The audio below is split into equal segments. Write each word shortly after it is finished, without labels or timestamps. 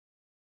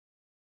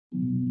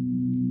Inner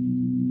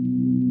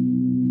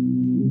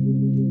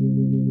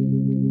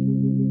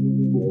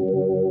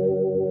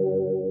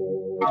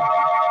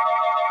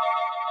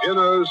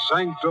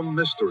Sanctum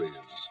Mysteries.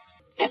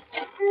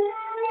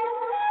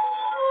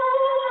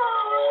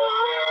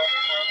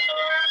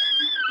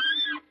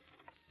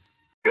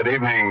 Good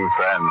evening,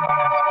 friends.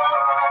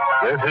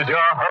 This is your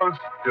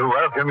host to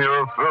welcome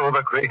you through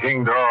the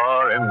creaking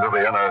door into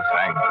the inner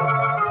sanctum.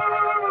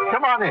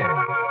 Come on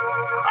in.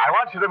 I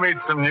want you to meet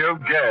some new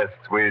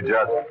guests we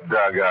just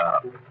dug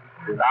up.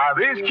 Now,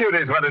 these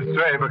cuties went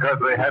astray because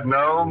they had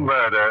no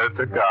murder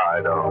to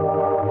guide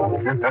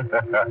them.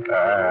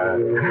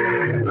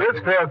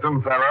 This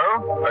fearsome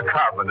fellow, a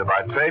carpenter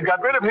by trade,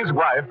 got rid of his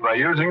wife by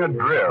using a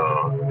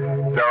drill.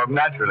 So,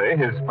 naturally,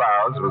 his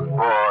spouse was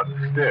bored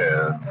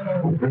stiff.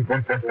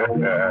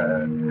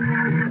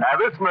 Now,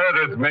 this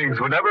murderous minx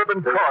would never have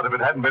been caught if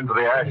it hadn't been for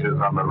the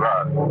ashes on the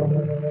rug.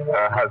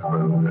 Her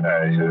husband's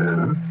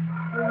ashes.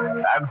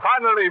 And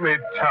finally meet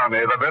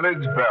Tony, the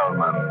village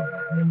bellman,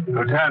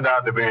 who turned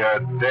out to be a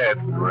dead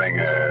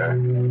ringer.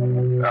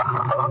 You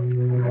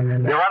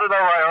want to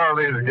know why all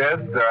these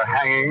guests are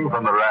hanging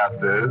from the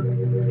rafters?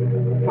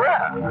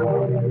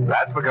 Well,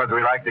 that's because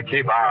we like to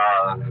keep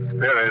our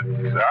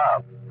spirits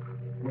up.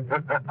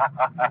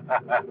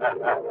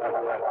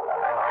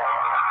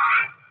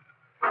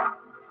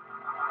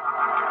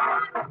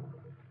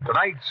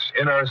 Tonight's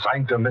Inner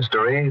Sanctum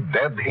Mystery,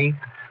 Dead Heat,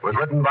 was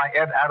written by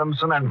Ed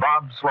Adamson and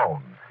Bob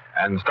Sloan,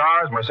 and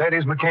stars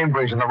Mercedes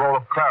McCambridge in the role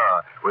of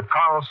Clara, with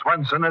Carl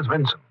Swenson as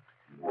Vincent.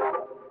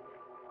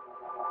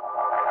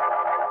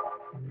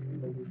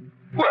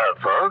 Well,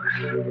 folks,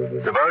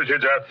 suppose you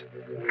just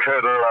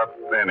curl up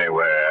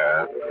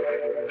anywhere.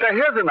 Say,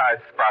 here's a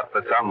nice spot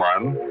for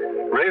someone.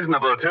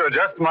 Reasonable, too,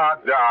 just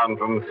marked down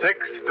from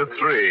 6 to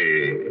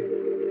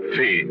 3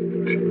 feet.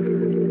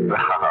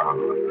 Now,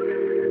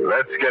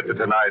 let's get to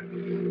tonight's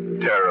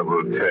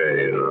terrible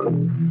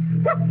tale.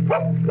 For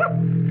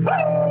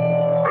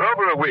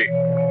over a week,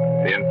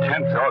 the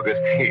intense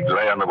August heat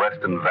lay on the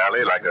Western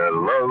Valley like a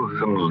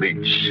loathsome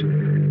leech,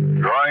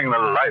 drawing the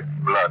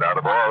lifeblood out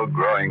of all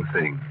growing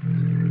things.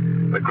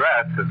 The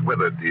grass has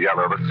withered to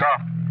yellow, the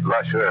soft,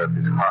 lush earth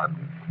is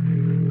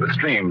hardened. The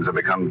streams have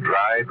become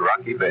dried,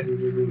 rocky beds.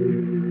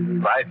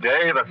 By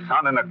day, the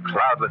sun in a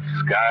cloudless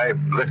sky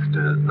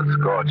blisters the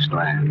scorched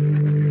land.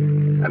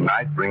 And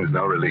night brings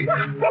no relief.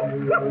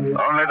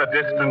 Only the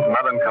distant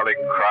melancholy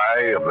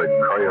cry of the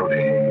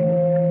coyote.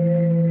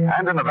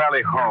 And in the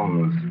valley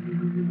homes,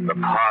 the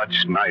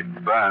parched night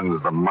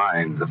burns the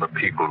minds of the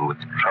people with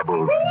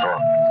troubled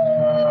thoughts.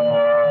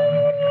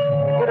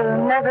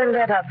 It'll never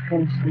let up,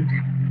 Vincent.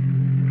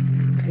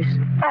 This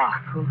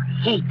awful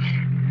heat.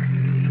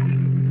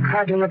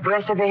 Hardly a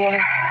breath of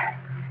air.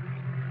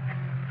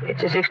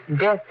 It's as if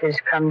death has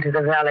come to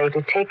the valley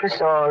to take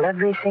us all.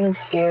 Everything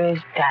here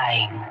is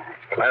dying.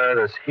 Clara,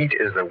 this heat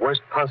is the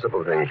worst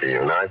possible thing for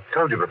you. Now, I've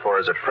told you before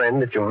as a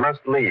friend that you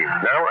must leave.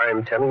 Now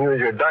I'm telling you as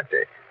your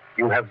doctor.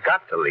 You have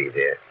got to leave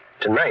here.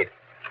 Tonight.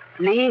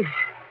 Leave?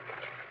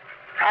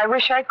 I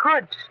wish I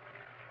could.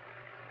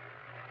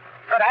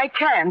 But I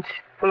can't.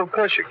 Well, of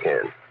course you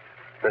can.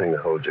 Nothing to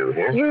hold you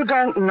here. You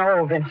don't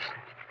know, Vincent.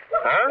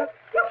 Huh?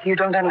 You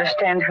don't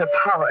understand her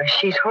power.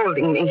 She's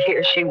holding me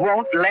here. She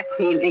won't let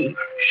me leave.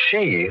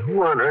 She?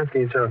 Who on earth are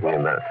you talking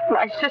about?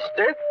 My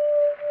sister,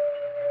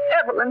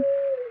 Evelyn.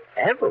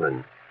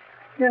 Evelyn?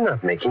 You're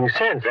not making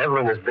sense.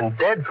 Evelyn has been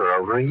dead for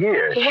over a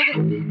year. Yes.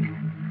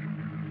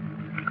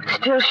 But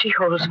still she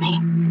holds me.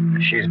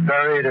 She's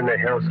buried in a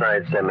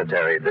hillside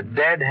cemetery. The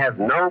dead have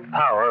no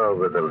power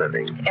over the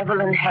living.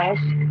 Evelyn has.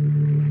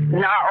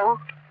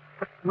 Now.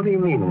 What do you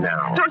mean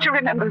now? Don't you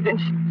remember,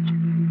 Vincent?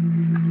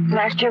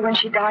 Last year when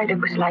she died, it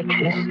was like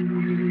this.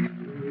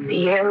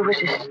 The air was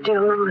as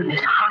still and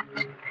as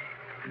hot.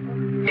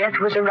 Death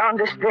was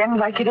around us then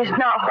like it is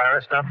now.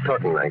 Clara, stop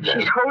talking like that.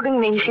 She's holding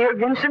me here,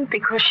 Vincent,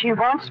 because she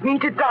wants me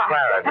to die.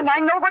 Clara. And I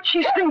know what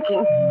she's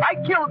thinking. I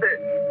killed her.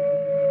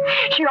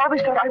 She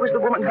always thought I was the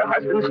woman her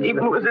husband,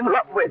 Stephen, was in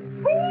love with.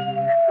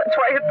 That's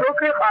why it broke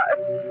her heart.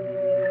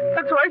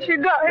 That's why she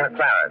died.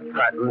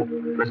 Clara,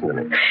 listen to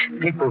me.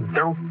 People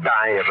don't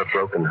die of a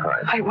broken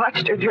heart. I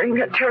watched her during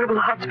that terrible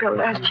hot spell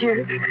last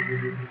year.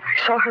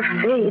 I saw her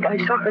fade. I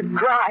saw her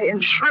dry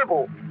and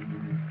shrivel.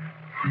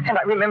 And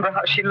I remember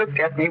how she looked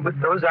at me with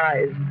those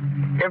eyes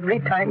every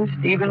time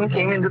Stephen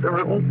came into the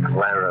room.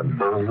 Clara,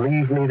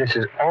 believe me, this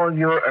is all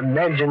your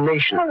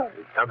imagination.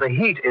 Now, the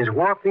heat is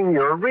warping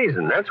your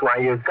reason. That's why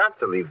you've got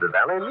to leave the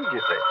valley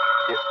immediately.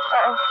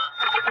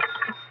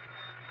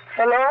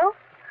 Hello?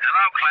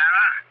 Hello,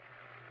 Clara.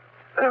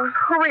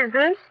 Who is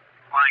this?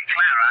 Why,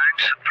 Clara, I'm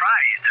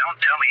surprised. Don't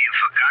tell me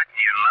you've forgotten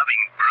your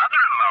loving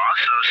brother-in-law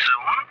so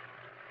soon.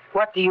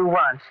 What do you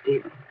want,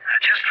 Stephen? I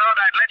just thought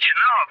I'd let you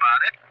know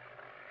about it.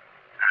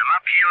 I'm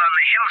up here on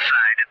the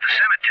hillside at the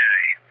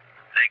cemetery.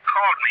 They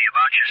called me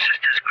about your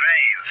sister's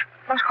grave.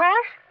 Of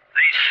course?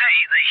 They say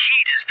the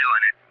heat is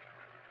doing it.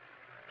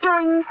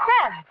 Doing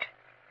what?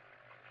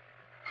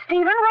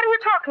 Stephen, what are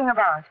you talking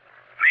about?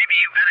 Maybe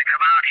you better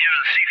come out here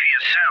and see for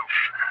yourself.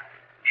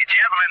 It's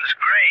Evelyn's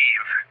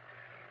grave.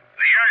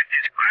 The earth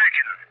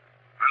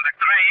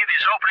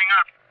opening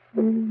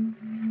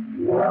up.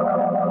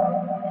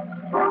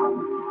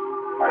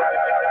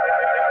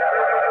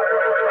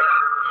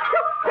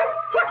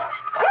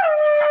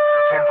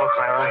 Careful,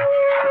 Clara.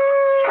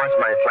 Watch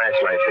my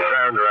flashlight. The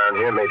ground around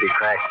here may be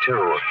cracked,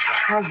 too.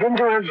 I've been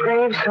to her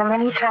grave so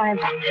many times.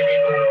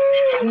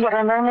 But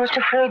I'm almost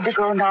afraid to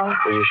go now.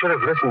 Well, you should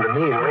have listened to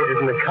me and waited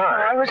in the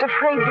car. I was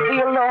afraid to be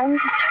alone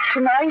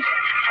tonight.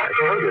 I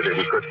told you it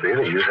isn't good for you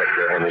to use up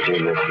your energy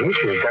in this heat.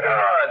 You've got...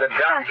 Oh, the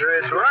doctor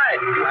is right,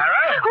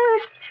 Clara. Who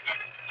is...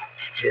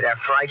 Did I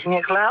frighten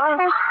you, Clara?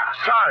 Oh.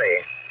 Sorry.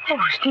 Oh,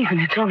 Stephen,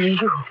 it's only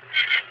you.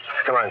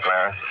 Come on,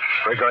 Clara.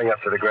 We're going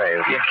up to the grave.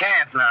 You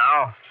can't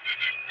now.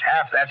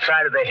 Half that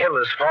side of the hill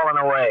has fallen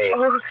away.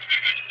 Oh,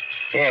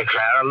 Here,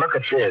 Clara, look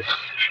at this.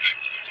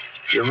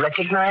 You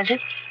recognize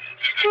it?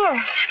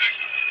 yes.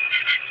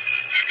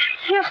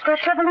 Yes,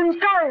 that's Evelyn's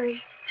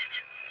diary.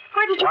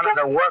 Where did you One get...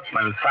 of the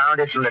workmen found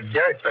it in the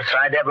dirt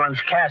beside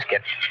Evelyn's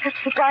casket. That's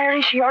the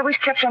diary she always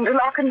kept under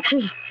lock and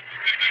key.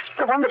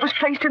 The one that was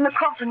placed in the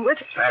coffin with...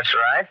 That's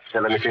right.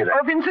 Now, let me see that.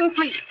 Oh, Vincent,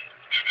 please.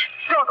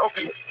 Don't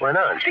open it. Why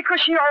not?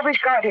 Because she always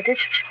guarded it.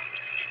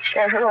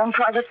 They're her own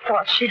private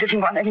thoughts. She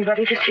didn't want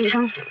anybody to see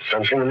them.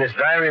 Something in this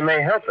diary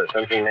may help us.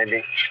 Something may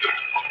be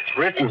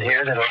written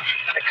here that'll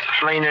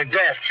explain her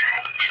death.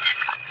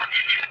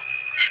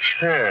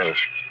 Huh.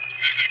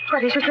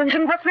 What is it,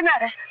 Vincent? What's the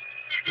matter?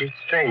 It's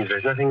strange.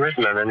 There's nothing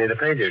written on any of the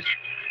pages.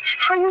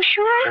 Are you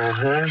sure?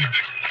 Uh-huh.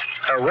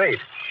 Oh, wait.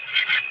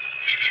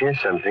 Here's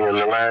something on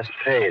the last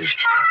page.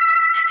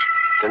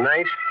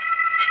 Tonight,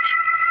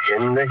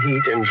 in the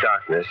heat and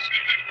darkness,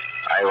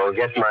 I will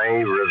get my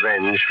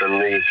revenge from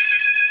the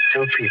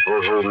two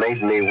people who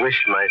made me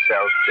wish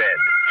myself dead.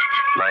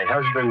 My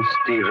husband,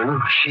 Stephen.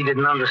 She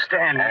didn't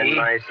understand me. And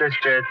my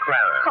sister,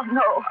 Clara. Oh,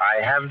 no.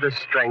 I have the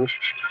strength.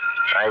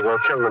 I will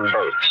kill them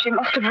both. She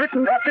must have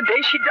written that the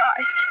day she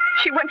died.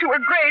 She went to her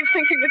grave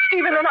thinking that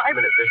Stephen and I... Wait a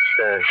minute.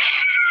 This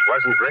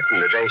wasn't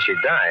written the day she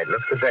died.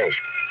 Look the date.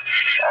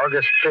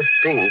 August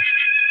 15th,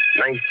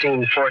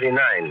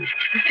 1949.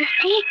 The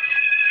 15th?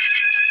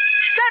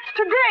 That's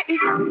today.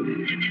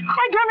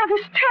 I don't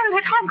understand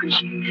it. How could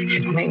she...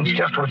 It means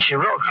just what she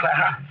wrote,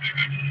 Clara.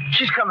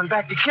 She's coming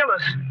back to kill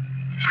us.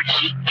 But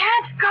she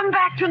can't come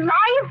back to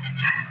life.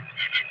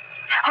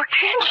 Or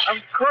can she?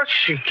 Of course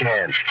she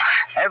can't.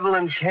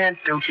 Evelyn can't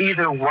do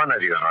either one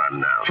of you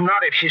harm now.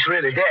 Not if she's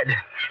really dead.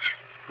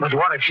 But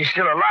what if she's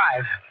still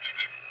alive?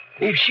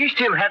 If she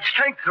still had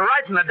strength to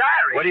write in the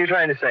diary... What are you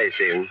trying to say,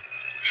 Stephen?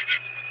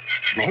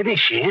 Maybe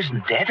she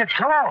isn't dead at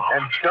all.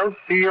 And don't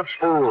be a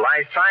fool.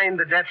 I signed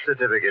the death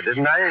certificate,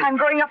 didn't I? I'm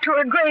going up to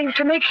her grave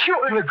to make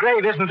sure. The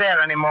grave isn't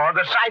there anymore.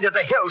 The side of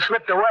the hill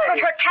slipped away. But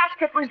her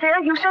casket was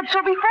there. You said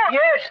so before.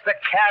 Yes, the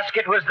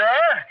casket was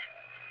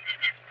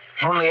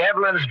there. Only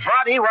Evelyn's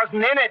body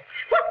wasn't in it.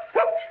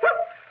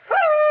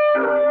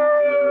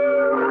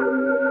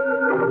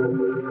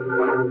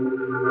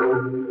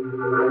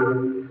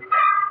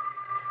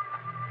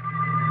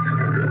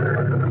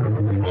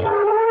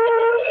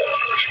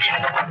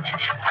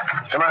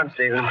 Come on,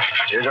 Stephen.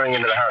 You're going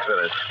into the house with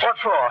us. What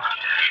for?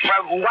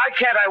 Well, why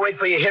can't I wait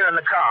for you here in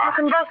the You car?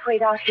 can both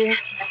wait out here.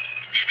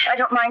 I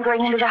don't mind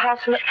going into the house.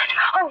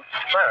 Oh,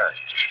 Clara,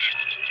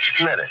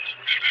 just a minute.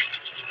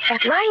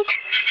 that light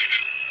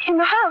in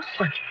the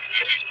house.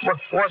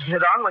 Wasn't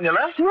it on when you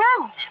left?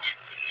 No.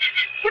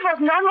 It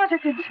wasn't on, was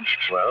it, Vincent?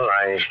 Well,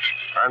 I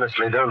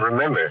honestly don't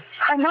remember.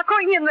 I'm not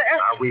going in there.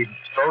 We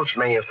both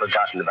may have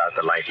forgotten about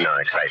the light in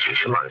our excitement.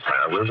 Come on,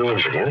 Clara. We'll go in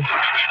with you.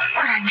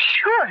 But I'm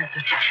sure.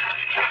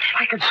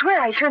 I could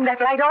swear I turned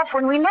that light off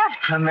when we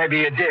left. Maybe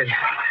you did.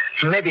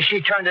 Maybe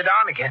she turned it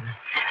on again.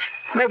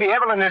 Maybe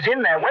Evelyn is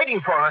in there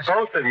waiting for us.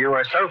 Both of you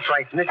are so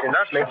frightened that you're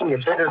not making a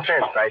bit of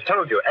sense. I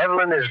told you,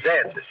 Evelyn is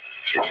dead.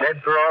 She's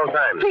dead for all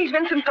time. Please,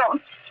 Vincent,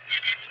 don't.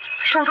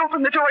 Don't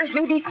open the doors,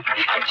 maybe.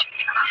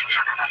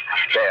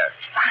 There.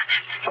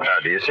 Now,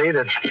 do you see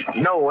that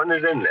no one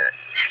is in there?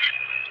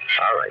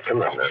 All right,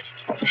 come on now.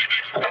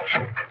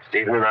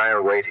 Stephen and I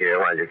will wait here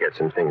while you get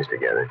some things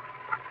together.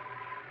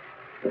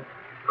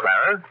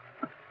 Clara?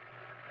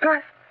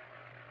 What?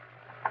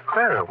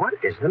 Clara, what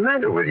is the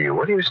matter with you?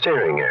 What are you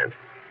staring at?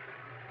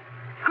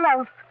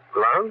 Glove.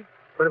 Glove?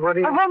 What are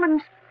you... A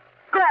woman's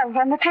glove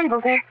on the table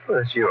there.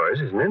 Well, that's yours,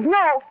 isn't it?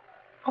 No.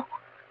 Oh,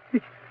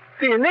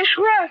 the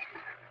initial? Yes.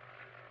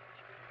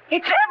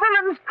 It's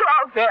Evelyn's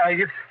glove. There,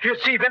 you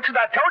see, Vincent,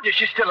 I told you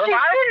she's still alive.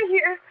 She's still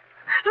here.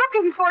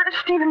 Looking for it,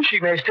 Stephen. She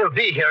may still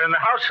be here in the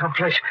house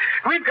someplace.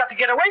 We've got to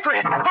get away from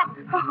it.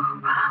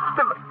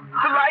 Look,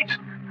 the lights.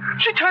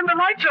 She turned the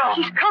lights off.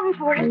 She's coming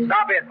for us.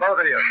 Stop it, both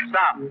of you.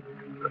 Stop.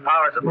 The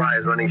power supply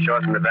is running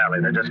short in the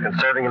valley. They're just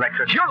conserving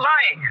electricity. You're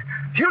lying.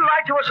 You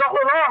lied to us all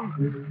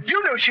along.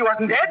 You knew she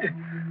wasn't dead.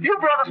 You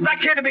brought us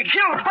back here to be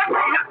killed.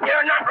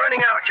 You're not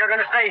running out. You're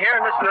going to stay here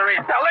and listen to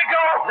reason. Now let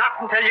go. Not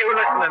until you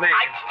listen to me.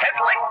 I said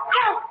let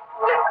go.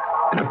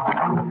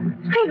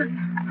 Stephen.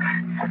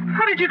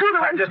 What did you do to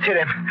him? I just hit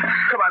him.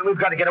 Come on, we've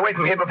got to get away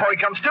from here before he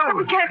comes to.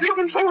 We can't leave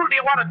him here. Do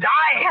you want to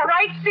die? All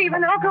right,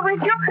 Stephen, I'll go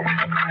with you.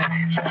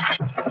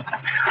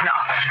 No.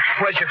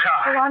 Where's your car?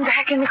 We're on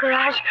back in the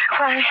garage.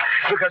 Why?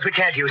 Because we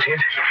can't use it.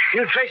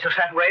 You trace us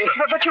that way.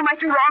 But you might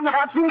be wrong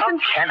about How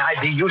Vincent. can I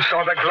be? You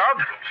saw the glove.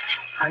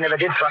 I never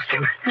did trust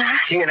him.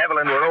 He and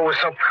Evelyn were always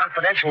so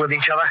confidential with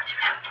each other.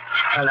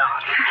 Well, now,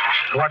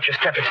 watch your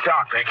step. It's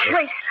dark back here.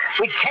 Wait.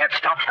 We can't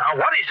stop now.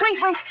 What is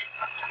it? Wait.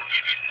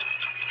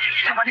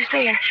 Someone is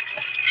there.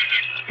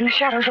 In the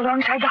shadows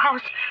alongside the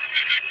house.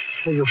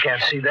 You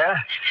can't see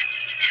there.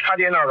 How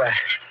do you know that?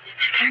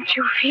 Can't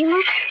you feel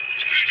it?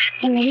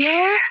 In the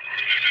air?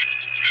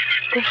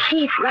 The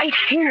heat right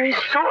here is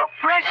so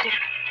oppressive.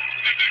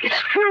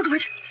 It's filled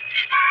with...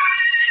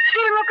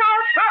 Stephen, look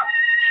out! Oh,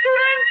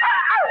 Stephen!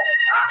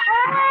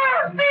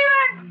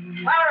 Stephen!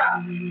 Clara,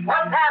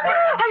 what's happened?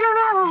 I don't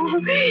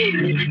know.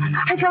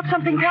 I felt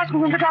something pass me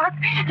in the dark.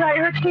 And I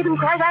heard Stephen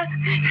cry out.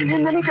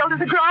 And then he fell to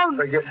the ground.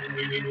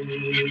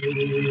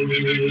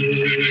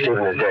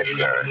 Stephen is dead,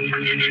 Clara.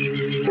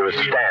 He was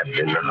stabbed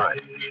in the heart.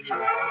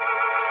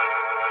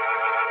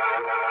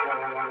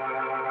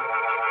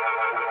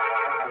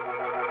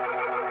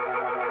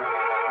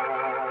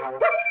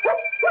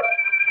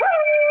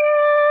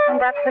 And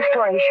that's the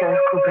story, Sheriff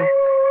Cooper.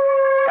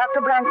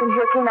 Dr. Branson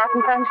here came out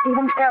and found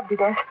Stephen stabbed to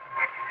death.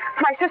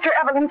 My sister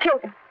Evelyn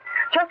killed him.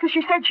 Just as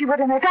she said she would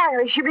in her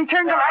diary, she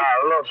returned to life.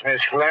 Now, look, Miss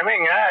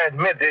Fleming, I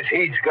admit this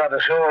heat's got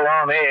us all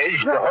on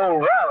edge. The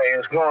whole valley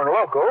is going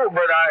loco,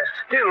 but I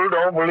still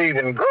don't believe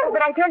in ghosts.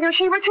 But I tell you,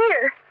 she was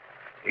here.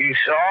 You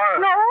saw her?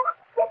 No,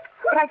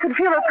 but I could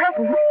feel her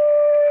presence.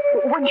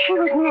 When she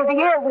was near,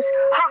 the air was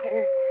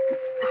hotter.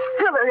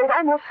 Stiller, it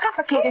almost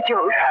suffocated you.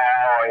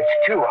 Oh,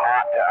 it's too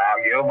hot to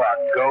argue about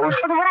ghosts.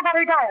 But what about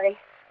her diary?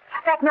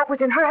 That note was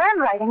in her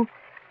handwriting.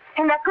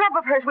 And that glove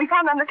of hers we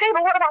found on the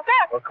table, what about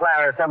that? Well,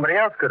 Clara, somebody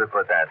else could have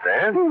put that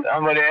there.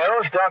 Somebody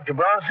else, Dr.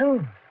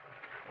 Bronson?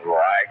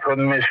 Why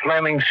couldn't Miss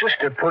Fleming's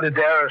sister put it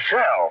there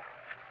herself?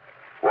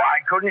 Why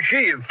couldn't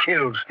she have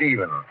killed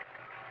Stephen?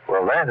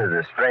 Well, that is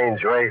a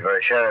strange way for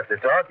a sheriff to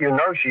talk. You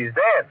know she's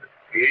dead.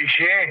 Is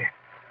she?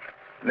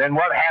 Then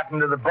what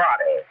happened to the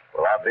body?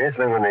 Well,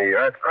 obviously, when the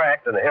earth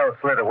cracked and the hill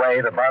slid away,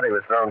 the body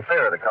was thrown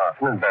clear of the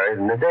coffin and buried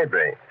in the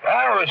debris.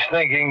 I was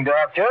thinking,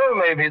 Doctor,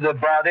 maybe the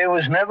body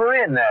was never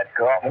in that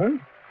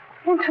coffin.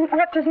 Vincent,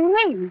 what does he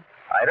mean?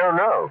 I don't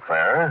know,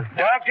 Clara.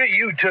 Doctor,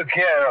 you took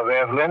care of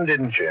Evelyn,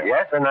 didn't you?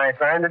 Yes, and I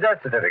signed the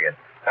death certificate.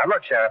 Now,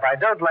 look, Sheriff, I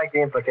don't like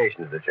the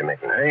implications that you're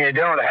making. You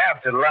don't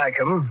have to like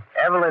them.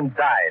 Evelyn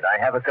died.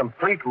 I have a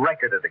complete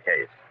record of the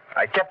case.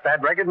 I kept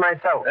that record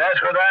myself.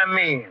 That's what I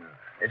mean.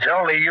 It's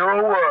only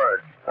your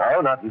word.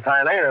 Oh, not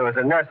entirely. There was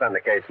a nurse on the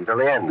case until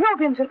the end. No,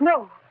 Vincent,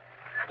 no.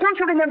 Don't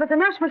you remember the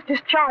nurse was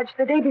discharged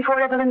the day before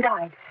Evelyn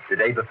died? The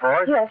day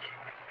before? Yes.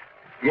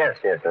 Yes,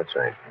 that's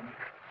right.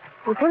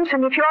 Well,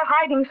 Vincent, if you're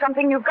hiding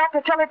something, you've got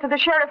to tell it to the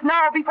sheriff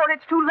now before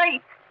it's too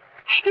late.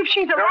 If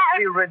she's alive...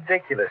 Don't be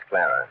ridiculous,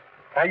 Clara.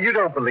 Now, you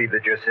don't believe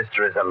that your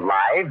sister is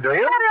alive, do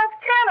you? What else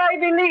can I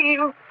believe?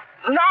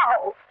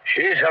 Now.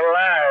 She's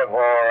alive,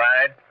 all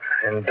right.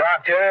 And,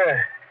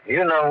 Doctor,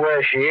 you know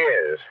where she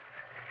is.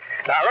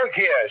 Now, look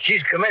here.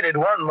 She's committed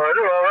one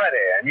murder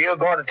already, and you're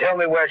going to tell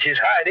me where she's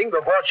hiding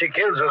before she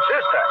kills her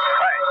sister.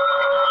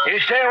 You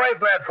stay away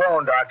from that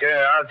phone, Doctor.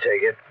 I'll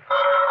take it.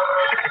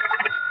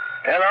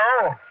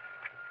 Hello?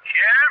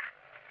 Sheriff,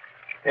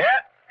 Yeah?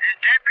 this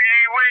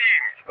Deputy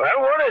Williams. Well,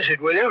 what is it,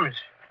 Williams?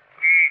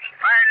 He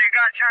finally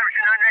got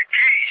something on that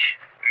case.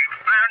 He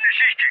found the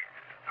sister,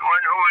 the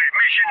one who was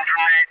missing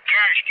from that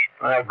casket.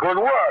 Good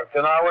work.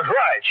 Then I was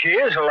right. She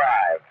is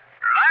alive.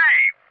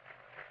 Alive?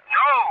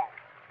 No,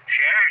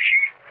 Sheriff,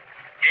 she's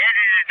dead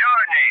as a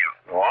doornail.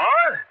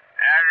 What?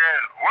 The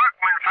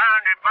workmen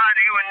found her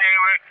body when they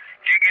were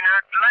digging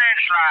out the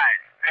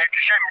landslide at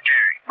the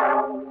cemetery.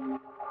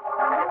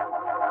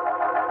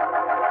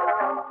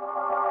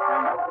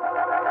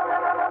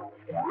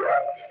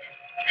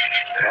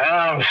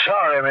 I'm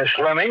sorry, Miss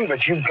Fleming,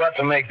 but you've got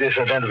to make this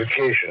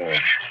identification.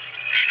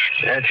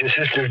 That's your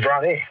sister's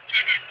body?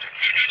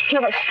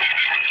 Yes.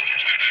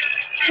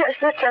 Yes,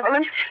 that's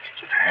Evelyn.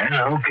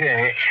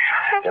 Okay.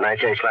 Can I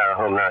take Clara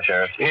home now,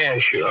 Sheriff? Yeah,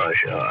 sure.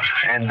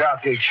 And,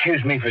 Doctor,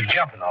 excuse me for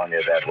jumping on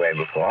you that way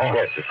before.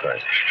 Yes, of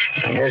course.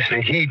 I guess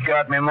the heat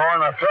got me more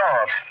than I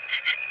thought.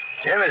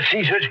 You ever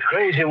see such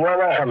crazy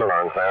weather? Come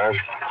along, Clara.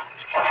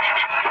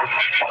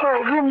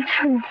 Oh,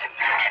 Vincent.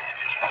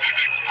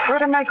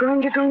 What am I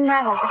going to do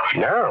now?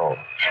 No.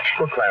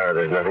 Well, Clara,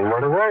 there's nothing more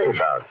to worry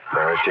about.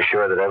 Now that you're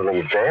sure that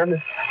Evelyn's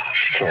dead,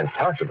 she can't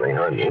possibly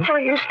harm you. Oh,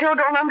 you still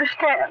don't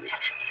understand.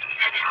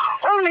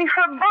 Only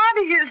her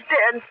body is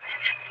dead.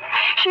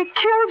 She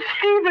killed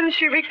Stephen.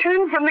 She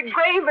returned from the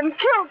grave and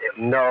killed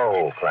him.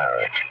 No,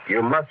 Clara.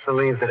 You must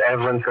believe that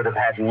Evelyn could have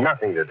had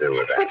nothing to do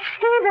with But that.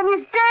 Stephen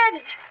is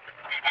dead.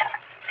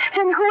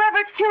 And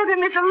whoever killed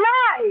him is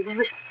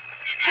alive.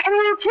 And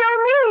will kill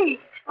me.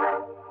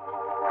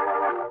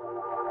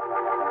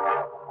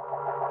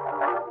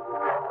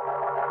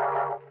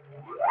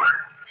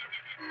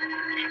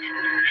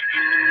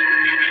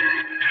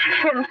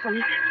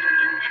 Vincent,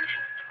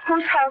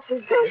 Whose house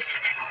is this?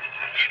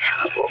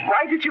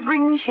 Why did you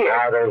bring me here?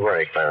 Now, don't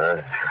worry, Clara.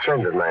 A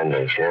friend of mine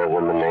lives here, a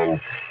woman named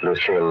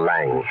Lucille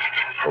Lang.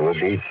 And we'll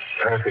be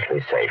perfectly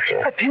safe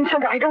here. But,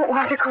 Vincent, I don't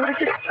want to go to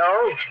this.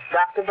 Oh,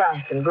 Dr.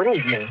 Bronson, good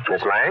evening.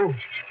 Miss Lang?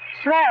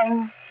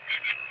 Lang.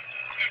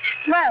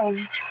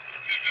 Lang.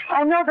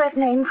 I know that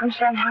name from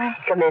somewhere.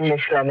 Come in,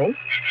 Miss Fleming.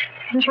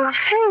 And your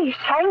face.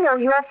 I know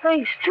your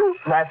face, too.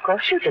 Why, of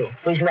course you do.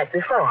 We've met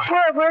before.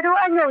 Where do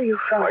I know you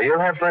from? Well,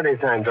 you'll have plenty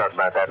of time to talk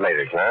about that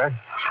later, Clara.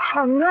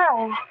 Oh,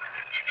 no.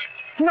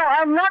 No,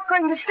 I'm not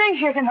going to stay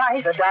here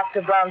tonight. The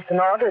Dr. Bronson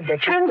ordered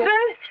that you... Vincent,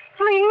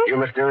 please. You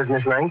must do as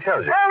Miss Lang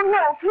tells you. Oh,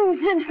 no, please,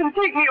 Vincent,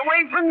 take me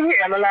away from here.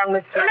 Come along,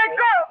 Miss Fleming. Let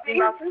go.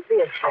 You mustn't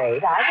be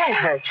afraid. I won't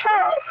hurt you.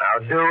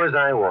 I'll do as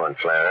I want,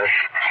 Clara.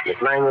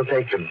 Miss Lang will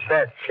take the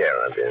best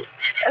care of you.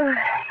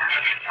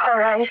 All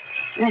right,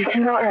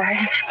 Vincent, all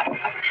right.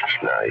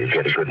 Now, you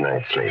get a good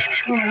night's sleep.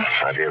 Yes.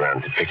 I'll be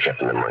around to pick you up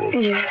in the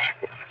morning. Yes.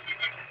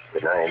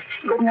 Good night.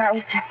 Good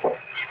night.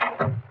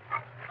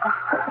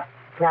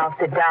 Now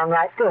sit down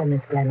right there,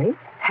 Miss Fleming.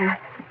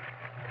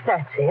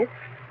 That's it.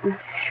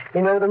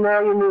 You know, the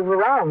more you move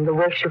around, the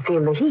worse you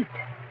feel the heat.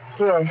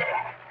 Yes,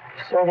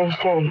 so they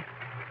say.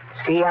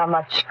 See how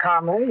much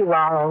calmer you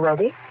are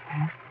already?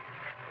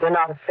 You're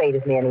not afraid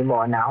of me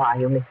anymore now, are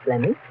you, Miss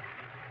Fleming?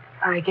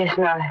 I guess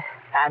not.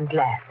 I'm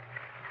glad.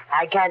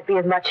 I can't be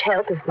of much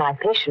help if my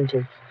patient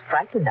is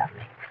frightened of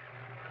me.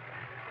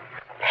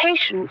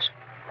 Patient?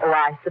 Oh,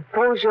 I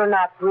suppose you're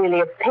not really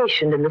a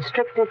patient in the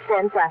strictest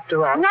sense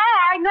after all. No,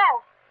 I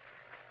know.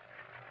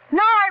 Now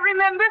I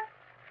remember.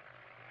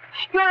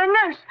 You're a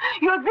nurse.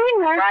 You're the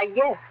nurse. Why,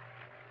 yes.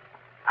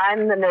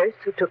 I'm the nurse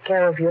who took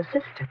care of your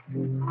sister.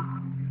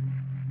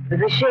 It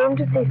was a shame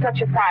to see such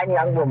a fine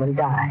young woman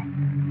die.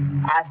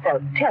 I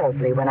felt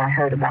terribly when I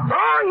heard about it.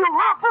 Oh, you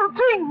awful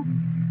thing!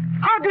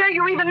 How dare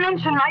you even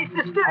mention my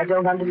sister? I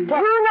don't understand.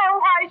 You know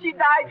why she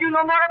died. You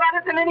know more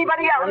about it than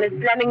anybody else. Well, Miss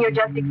Fleming, you're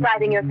just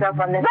exciting yourself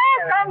unnecessarily.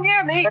 Don't come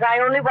near me. But I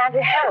only want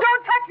to help.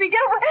 Don't touch me.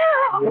 Get away.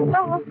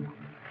 Oh.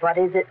 What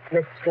is it,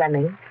 Miss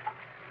Fleming?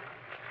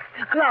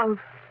 A glove.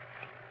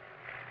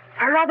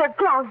 A rubber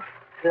glove.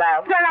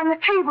 Glove? They're on the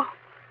table.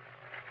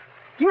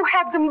 You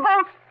had them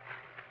both.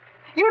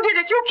 You did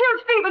it. You killed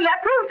Stephen.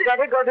 That proves it.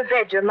 Better go to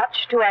bed. You're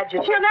much too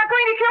agitated. You're not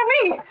going to kill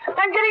me.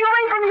 I'm getting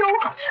away from you.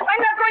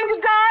 I'm not going to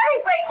die.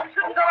 Wait, you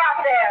shouldn't go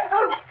out there.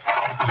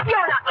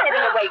 You're not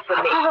getting away from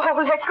me.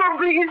 Oh, let go,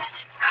 please.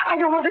 I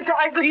don't want to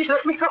die. Please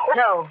let me go.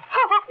 No.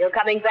 You're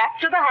coming back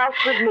to the house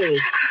with me.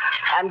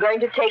 I'm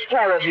going to take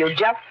care of you,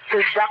 just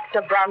as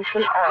Dr.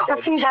 Bronson ordered.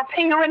 Oh, please, I'll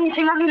pay you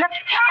anything. Only let...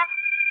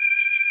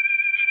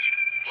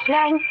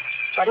 Lang.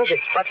 What is it?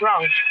 What's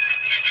wrong?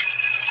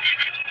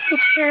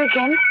 It's here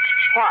again.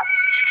 What?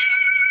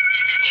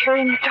 Here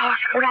in the dark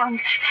around.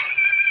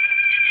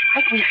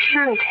 I can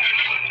feel it.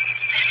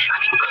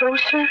 Coming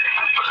closer,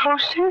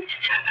 closer.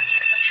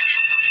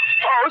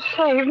 Oh,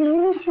 save me,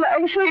 Miss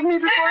Lang. Save me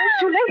before it's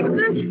too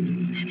late.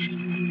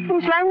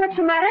 Miss Lang, what's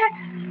the matter?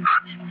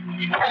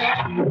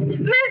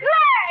 Miss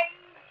Lang!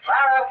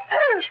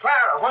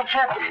 Clara, what's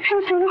happened?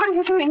 Vincent, what are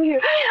you doing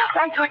here?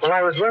 I thought Well,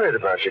 I was worried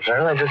about you,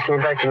 Clara. I just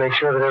came back to make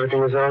sure that everything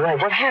was all right.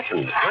 What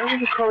happened? Why were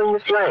you calling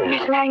Miss Lang?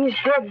 Miss Lang is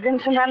dead,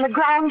 Vincent, on the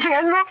ground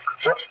there. Look.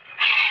 What?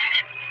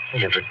 I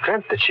never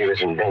dreamt that she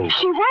was in danger.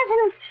 She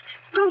wasn't.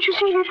 Don't you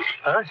see it?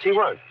 Huh? She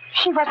was?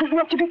 She wasn't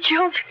meant to be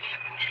killed.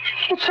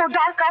 It's so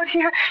dark out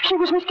here. She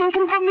was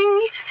mistaken for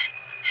me.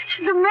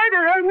 The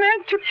murderer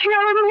meant to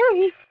kill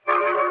me.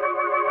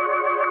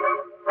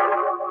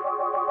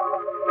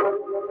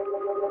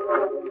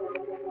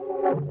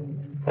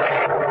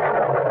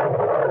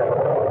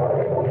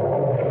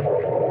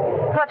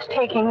 What's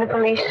taking the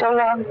police so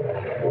long?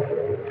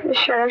 The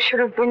sheriff should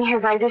have been here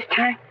by this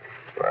time.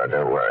 Well,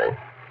 don't worry.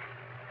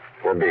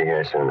 He'll be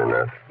here soon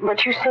enough.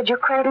 But you said you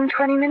called him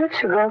 20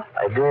 minutes ago.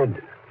 I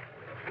did.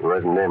 He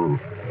wasn't in.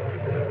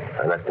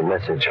 I left a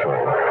message for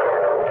him.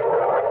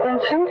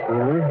 Vincent?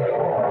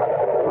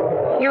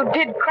 Mm-hmm. You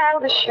did call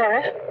the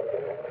sheriff,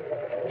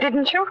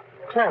 didn't you?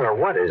 Clara,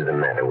 what is the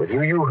matter with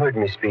you? You heard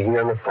me speaking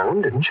on the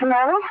phone, didn't you?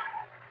 No.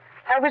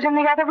 I was in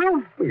the other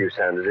room. Well, you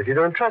sound as if you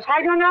don't trust me.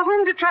 I don't know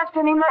whom to trust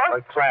anymore.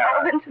 But, Clara...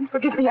 Oh, Vincent,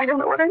 forgive me. I don't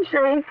know what I'm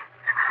saying.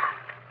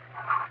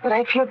 But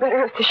I'd feel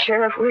better if the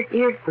sheriff were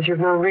here. But you've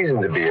no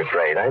reason to be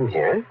afraid. I'm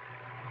here.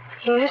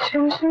 Yes,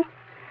 Vincent?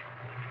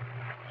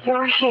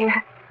 You're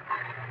here.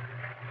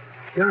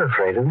 You're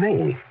afraid of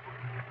me.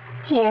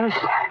 Yes.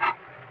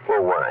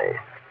 Well, why?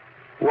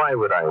 Why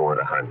would I want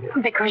to harm you?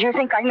 Because you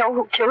think I know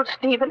who killed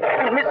Stephen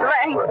and Miss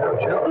Lang. Well,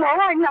 don't you? No,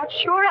 I'm not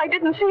sure. I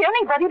didn't see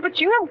anybody but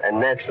you. And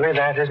naturally,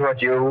 that is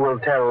what you will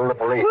tell the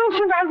police.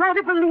 Vincent, I want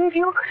to believe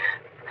you.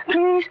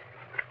 Please,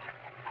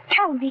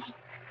 tell me.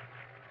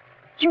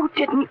 You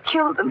didn't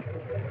kill them.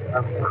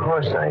 Of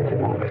course I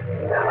didn't.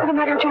 Then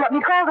why don't you let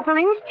me call the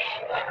police?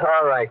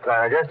 All right,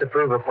 Clara, just to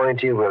prove a point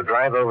to you, we'll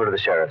drive over to the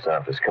sheriff's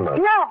office. Come on.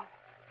 No.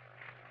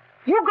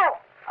 You go.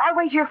 I'll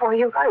wait here for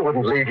you. I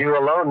wouldn't leave you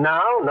alone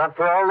now, not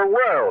for all the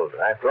world.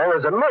 After all,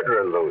 there's a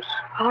murderer loose.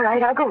 All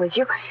right, I'll go with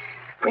you.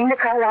 Bring the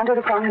car around to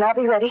the front and I'll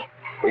be ready.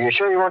 Are you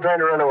sure you won't try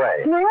to run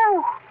away?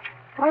 No.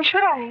 Why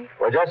should I?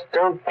 Well, just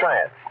don't try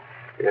it.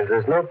 Because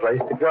there's no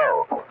place to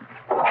go.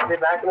 I'll be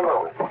back in a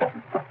moment.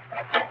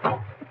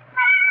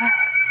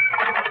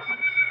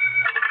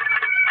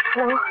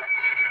 Hello?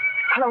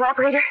 Hello,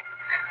 operator?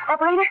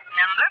 Operator?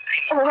 Number,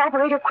 please. Oh,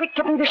 operator, quick,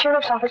 get me to the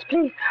sheriff's office,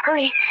 please.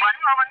 Hurry. 1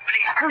 moment,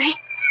 please. Hurry.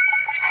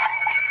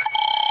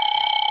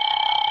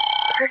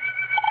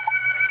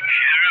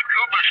 Sheriff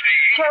Cooper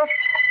speaking. Sheriff,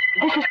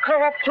 this is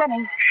Clara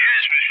Fleming.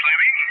 Yes, Miss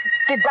Fleming.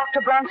 Did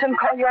Dr. Bronson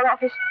call your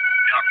office?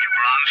 Dr.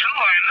 Bronson?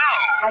 Why, no.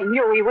 I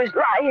knew he was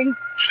lying.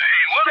 Say,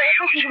 what are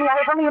you... Listen to me, I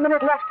have only a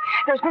minute left.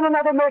 There's been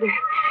another murder.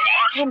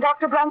 What? And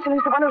Dr. Bronson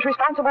is the one who's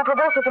responsible for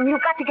both of them.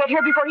 You've got to get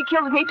here before he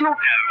kills me, too. Where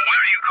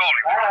are you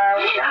calling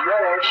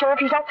from? Sheriff,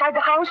 he's outside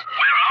the house.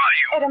 Where are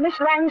you? At a Miss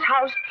Lang's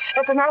house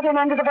at the northern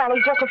end of the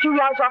valley, just a few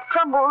yards off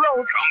Trumbull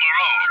Road.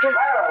 Trumbull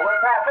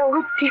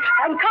Road. Oh,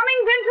 I'm coming,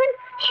 Vincent.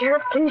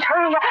 Sheriff, please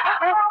hurry.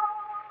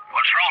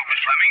 What's wrong,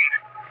 Miss Fleming?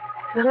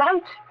 The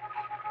lights.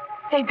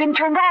 They've been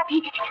turned off.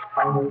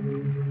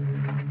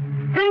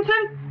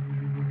 Vincent!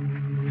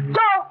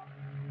 Don't!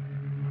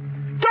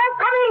 Don't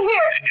come in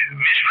here!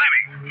 Miss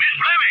Fleming! Miss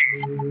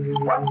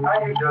Fleming! What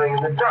are you doing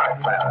in the dark,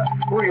 Clara?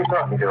 Who are you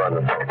talking to on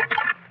the phone?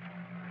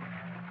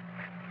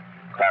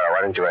 Clara, why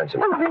don't you answer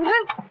me? Oh,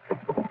 Vincent!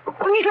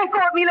 Please let go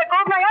of me. Let go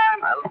of my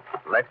arm. Well,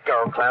 let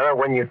go, Clara,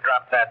 when you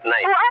drop that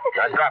knife. What?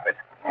 Now, drop it.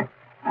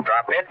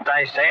 Drop it,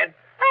 I said.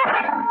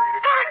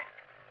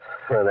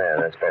 Oh, there,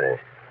 that's better.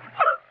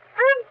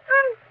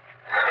 Vincent!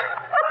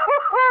 Oh,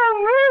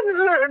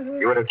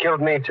 Vincent! You would have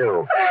killed me,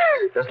 too.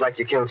 Just like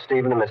you killed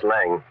Stephen and Miss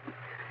Lang.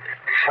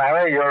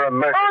 Clara, you're a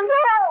murderer. Oh,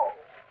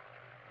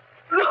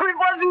 no! No, it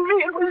wasn't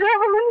me. It was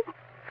Evelyn.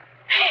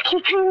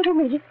 She came to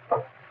me.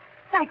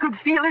 I could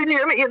feel her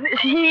near me in this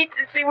heat.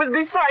 She was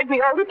beside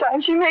me all the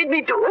time. She made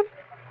me do it.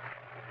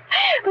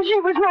 But she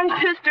was my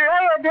sister.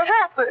 I had to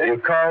help her. You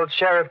called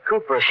Sheriff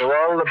Cooper, so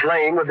all the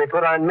blame would be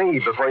put on me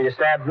before you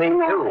stabbed me,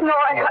 too. No,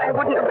 I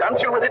wouldn't have gone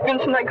through with it,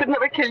 Vincent. I could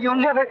never kill you,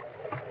 never.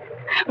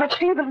 But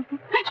Stephen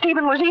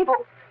was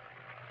evil.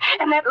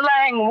 And that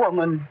Lang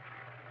woman,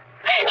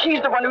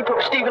 she's the one who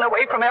took Stephen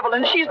away from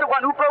Evelyn. She's the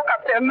one who broke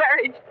up their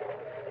marriage.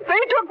 They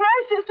took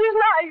my sister's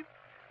life.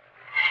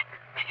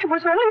 It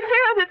was only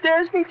fair that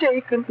theirs be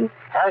taken.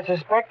 I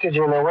suspected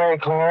you in a way,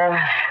 Clara.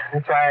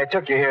 That's why I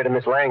took you here to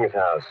Miss Lang's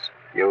house.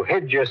 You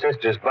hid your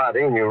sister's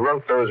body and you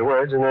wrote those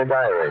words in her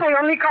diary. I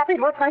only copied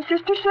what my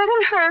sister said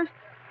in hers.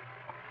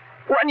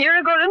 1 year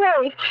ago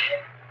tonight,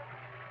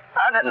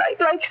 on a night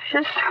like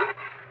this,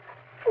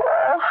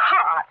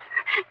 hot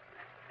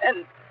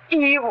and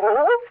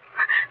evil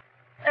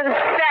and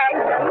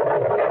Sanctum.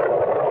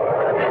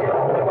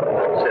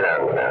 Sit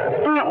down, Clara.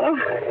 No.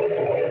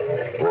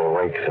 We'll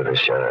wait for the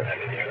sheriff.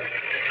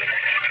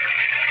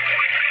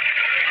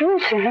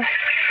 Vincent,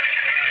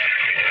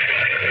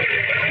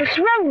 what's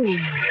wrong?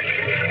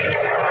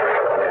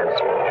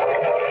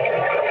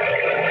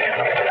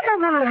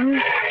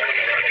 Evelyn,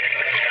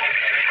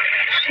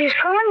 she's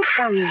gone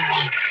from me.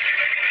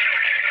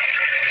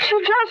 She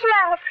just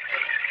left.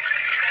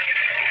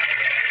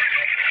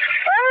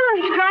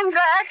 Evelyn's gone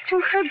back to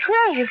her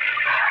grave.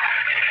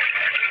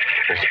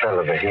 The spell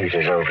of the heat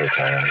is over,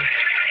 Clara.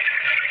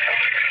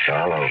 It's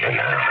all over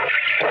now.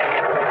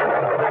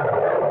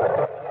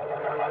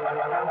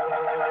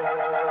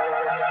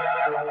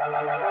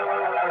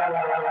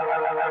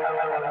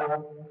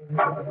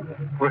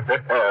 Well,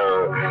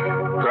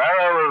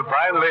 Clara will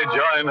finally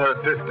join her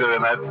sister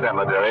in that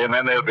cemetery, and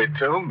then there'll be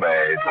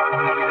tombmates.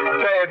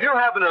 Say, if you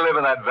happen to live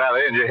in that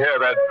valley and you hear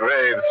that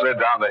grave slid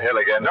down the hill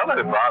again, don't let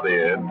it bother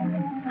you.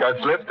 Because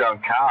slips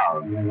don't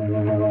count.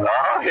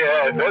 Oh,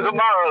 yes, there's a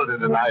moral to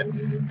tonight's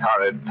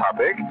torrid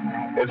topic.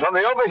 It's from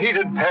the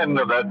overheated pen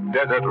of that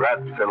desert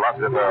rat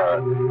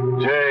philosopher,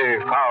 J.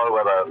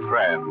 Foulweather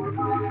Friend.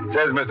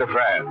 Says Mr.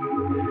 Friend,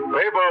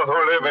 people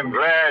who live in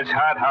glass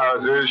hot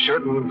houses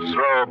shouldn't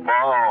throw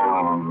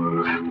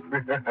bones.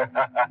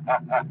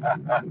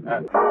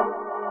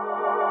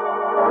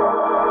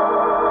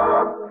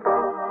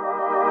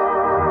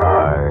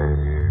 My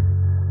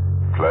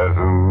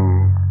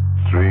pleasant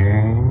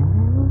dream.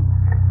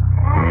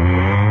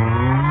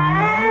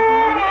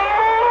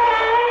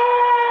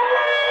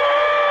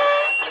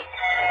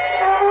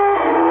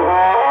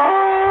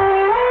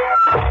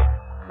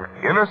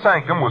 Inner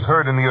Sanctum was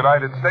heard in the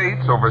United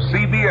States over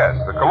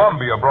CBS, the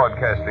Columbia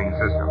Broadcasting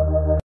System.